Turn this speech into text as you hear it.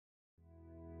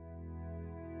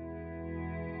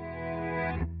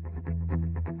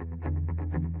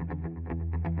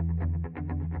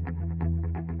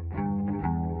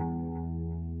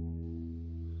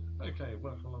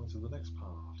the next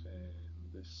part in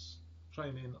this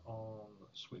training on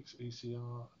Swyx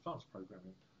ECR advanced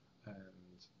programming and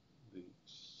the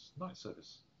night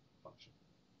service function.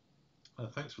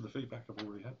 Thanks for the feedback I've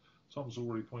already had. Tom's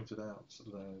already pointed out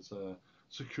there's a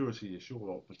security issue,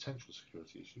 or a potential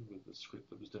security issue, with the script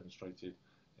that was demonstrated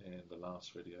in the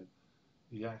last video.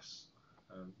 Yes,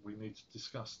 we need to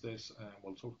discuss this, and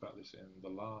we'll talk about this in the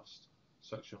last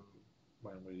section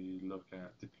when we look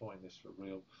at deploying this for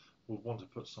real. We'll want to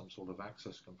put some sort of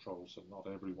access control so not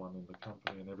everyone in the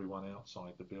company and everyone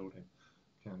outside the building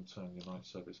can turn your night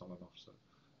service on and off. So,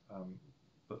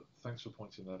 but thanks for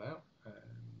pointing that out, and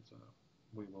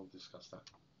we will discuss that,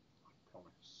 I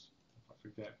promise. If I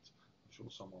forget, I'm sure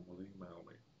someone will email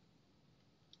me.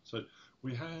 So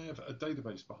we have a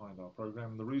database behind our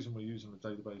program. The reason we're using the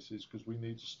database is because we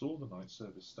need to store the night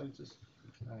service status,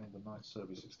 and the night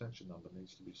service extension number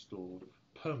needs to be stored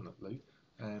permanently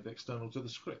and external to the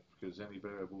script, because any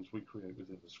variables we create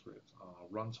within the script are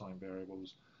runtime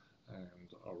variables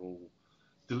and are all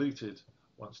deleted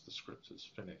once the script is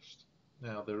finished.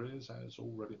 Now there is, as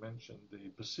already mentioned, the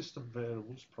persistent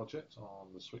variables project on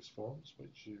the Swyx forums,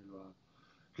 which you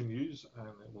can use, and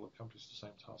it will accomplish the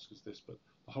same task as this, but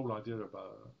the whole idea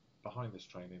behind this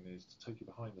training is to take you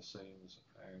behind the scenes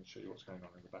and show you what's going on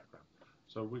in the background.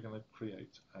 So we're going to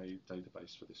create a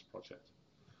database for this project.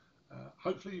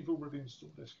 Hopefully you've already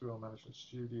installed SQL Management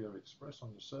Studio Express on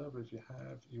your server. If you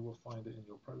have, you will find it in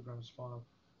your programs file.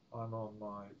 I'm on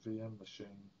my VM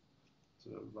machine to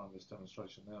run this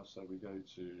demonstration now, so we go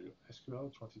to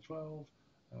SQL 2012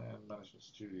 and Management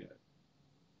Studio.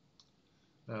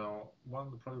 Now, when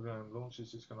the program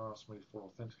launches, it's going to ask me for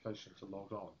authentication to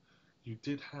log on. You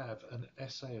did have an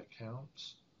SA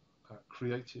account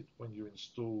created when you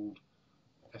installed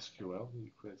SQL. You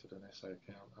created an SA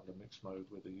account under mixed mode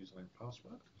with a username and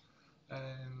password.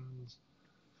 And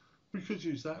we could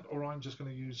use that, or I'm just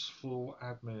going to use full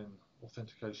admin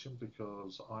authentication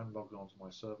because I'm logged onto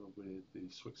my server with the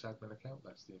Swyx admin account.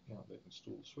 That's the account that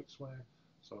installed Swyxware.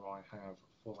 So I have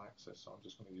full access. So I'm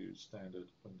just going to use standard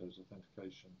Windows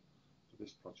authentication for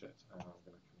this project, and I'm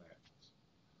going to connect.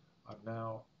 I'm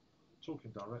now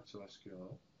talking direct to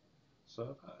SQL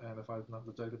server, and if I open up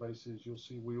the databases, you'll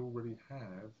see we already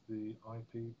have the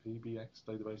IP PBX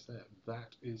database there.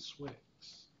 That is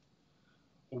Swyx.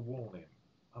 A warning: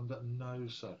 under no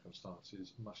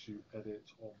circumstances must you edit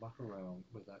or muck around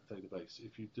with that database.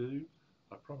 If you do,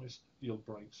 I promise you'll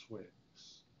break Swyx.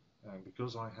 And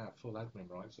because I have full admin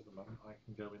rights at the moment, I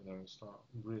can go in there and start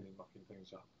really mucking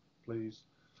things up. Please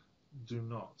do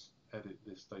not edit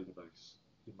this database.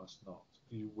 You must not.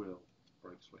 You will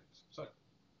break Swyx. So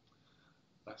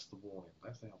that's the warning.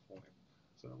 That's the health warning.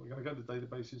 So we're going to go to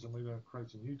databases, and we're going to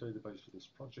create a new database for this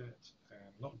project.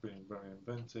 And not being very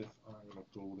inventive, I'm going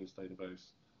to call this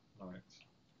database Night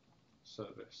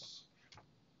Service.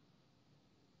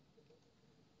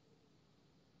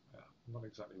 Yeah, not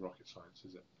exactly rocket science,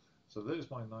 is it? So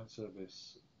there's my night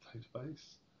service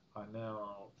database. I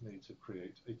now need to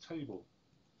create a table.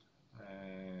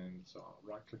 And so I'll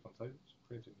right click on tables,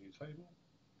 create a new table.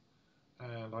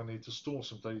 And I need to store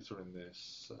some data in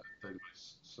this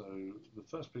database. So the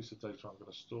first piece of data I'm going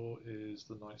to store is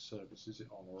the night service. Is it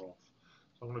on or off?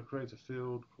 So I'm going to create a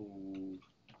field called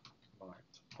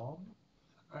night on.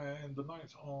 And the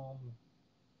night on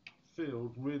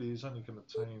field really is only going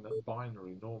to contain a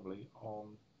binary, normally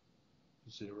on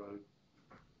 0,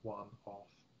 1, off,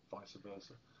 vice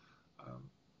versa.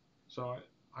 So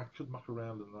I could muck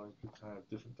around and I could have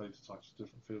different data types,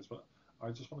 different fields, but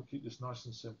I just want to keep this nice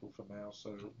and simple for now.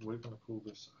 So we're going to call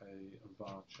this a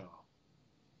varchar.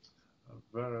 A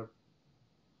var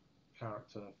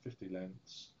character, 50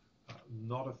 lengths.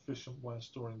 Not efficient way of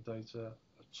storing data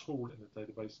at all in the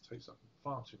database. It takes up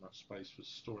far too much space for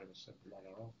storing a simple on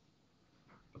or off.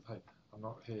 But hey, I'm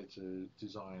not here to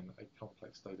design a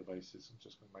complex database. I'm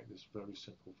just going to make this very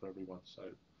simple for everyone. So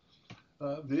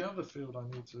the other field I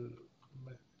need to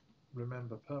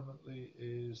remember permanently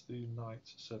is the night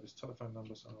service telephone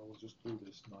number. So I will just call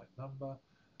this night number.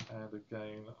 And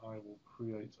again, I will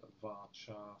create a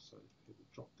varchar. So hit the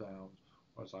drop down,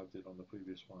 as I did on the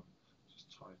previous one.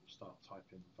 Just start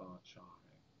typing varchar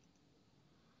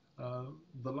in.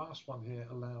 The last one here,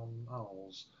 allow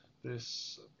nulls.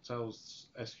 This tells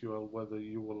SQL whether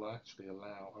you will actually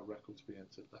allow a record to be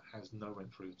entered that has no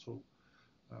entry at all.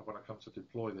 When I come to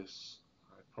deploy this,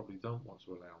 I probably don't want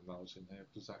to allow nulls in here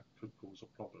because that could cause a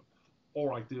problem.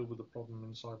 Or I deal with the problem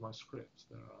inside my script.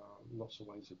 There are lots of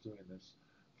ways of doing this.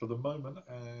 For the moment,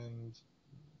 and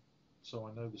so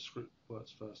I know the script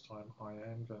works first time, I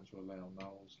am going to allow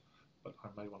nulls, but I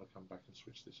may want to come back and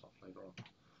switch this off later on.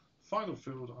 final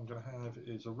field I'm going to have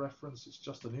is a reference. It's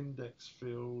just an index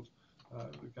field.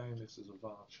 Again, this is a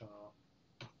varchar,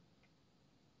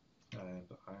 and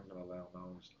I'm going to allow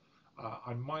nulls.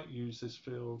 I might use this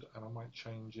field and I might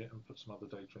change it and put some other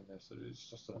data in there, so it's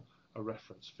just a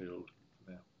reference field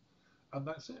for now. And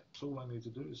that's it. So all I need to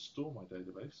do is store my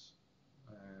database,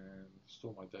 and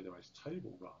store my database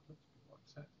table rather, to be more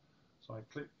exact. So I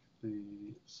click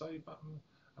the save button,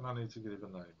 and I need to give a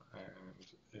name. And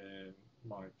in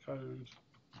my code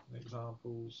and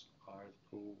examples, I've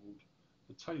called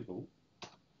the table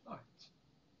night.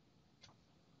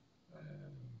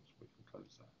 And we can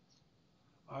close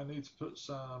that. I need to put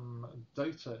some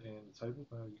data in the table.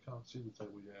 Now you can't see the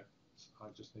table yet. I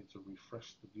just need to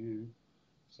refresh the view.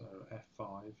 So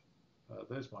F5.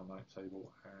 There's my night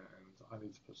table, and I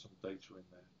need to put some data in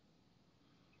there.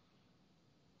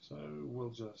 So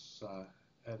we'll just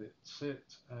edit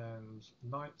it, and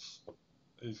nights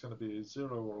is going to be a 0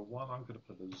 or a 1. I'm going to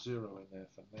put a 0 in there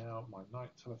for now. My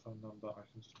night telephone number, I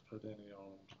can just put any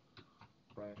old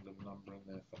random number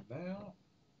in there for now.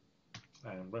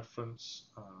 And reference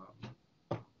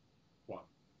 1.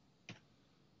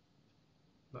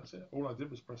 That's it. All I did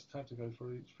was press tab to go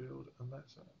through each field, and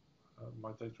that's it.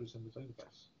 My data is in the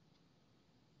database.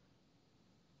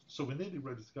 So we're nearly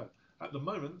ready to go. At the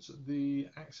moment, the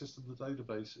access to the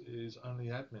database is only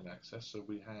admin access, so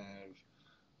we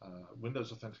have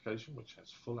Windows authentication, which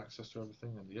has full access to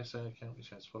everything, and the SA account, which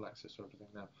has full access to everything.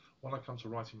 Now, when I come to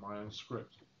writing my own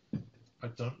script, I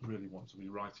don't really want to be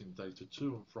writing data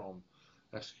to and from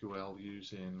SQL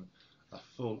using a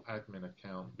full admin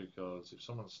account, because if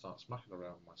someone starts mucking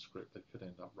around with my script, they could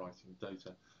end up writing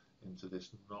data into this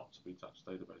not to be touched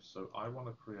database. So I want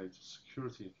to create a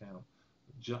security account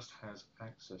that just has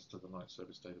access to the night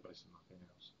service database and nothing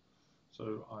else.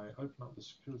 So I open up the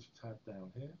security tab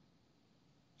down here,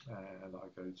 and I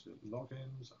go to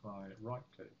logins, and I right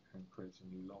click and create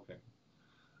a new login.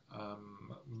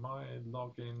 My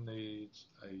login needs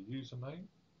a username,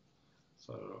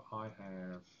 so I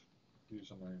have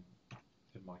username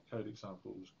in my code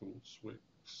examples called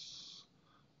Swyx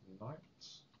night,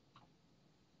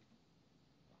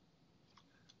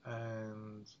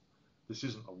 and this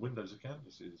isn't a Windows account,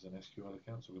 this is an SQL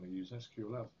account, so we're going to use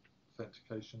SQL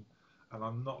authentication, and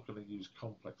I'm not going to use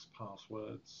complex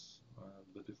passwords,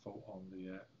 the default on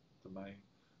the domain.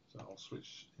 So I'll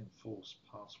switch enforce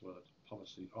password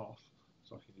policy off,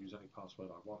 so I can use any password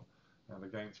I want. And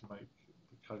again, to make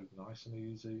the code nice and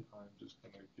easy, I'm just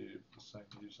going to give the same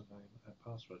username and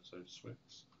password. So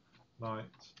Swyx night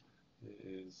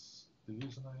is the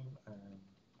username, and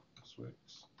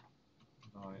Swyx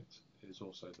night is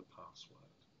also the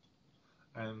password.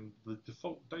 And the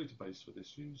default database for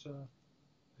this user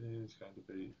is going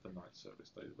to be the night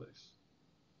service database.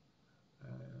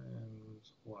 And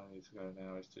what I need to go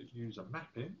now is to user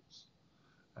mappings,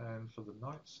 and for the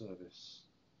night service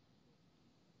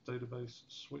database,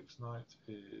 Swyx night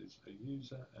is a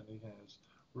user, and he has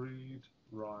read,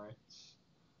 write,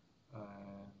 and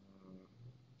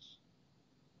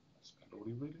that's about all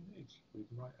he really needs, read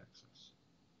and write access.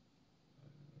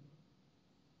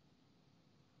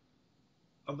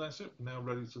 And that's it. We're now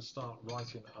ready to start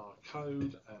writing our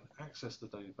code and access the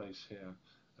database here.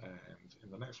 And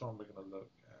in the next one, we're going to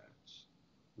look at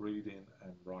reading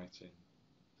and writing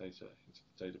data into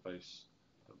the database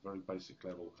at a very basic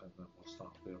level, and then we'll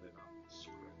start building up the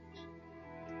script.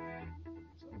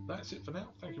 So that's it for now.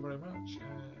 Thank you very much.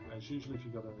 As usual, if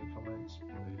you've got any comments,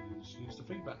 please use the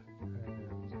feedback,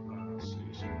 and see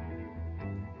you soon.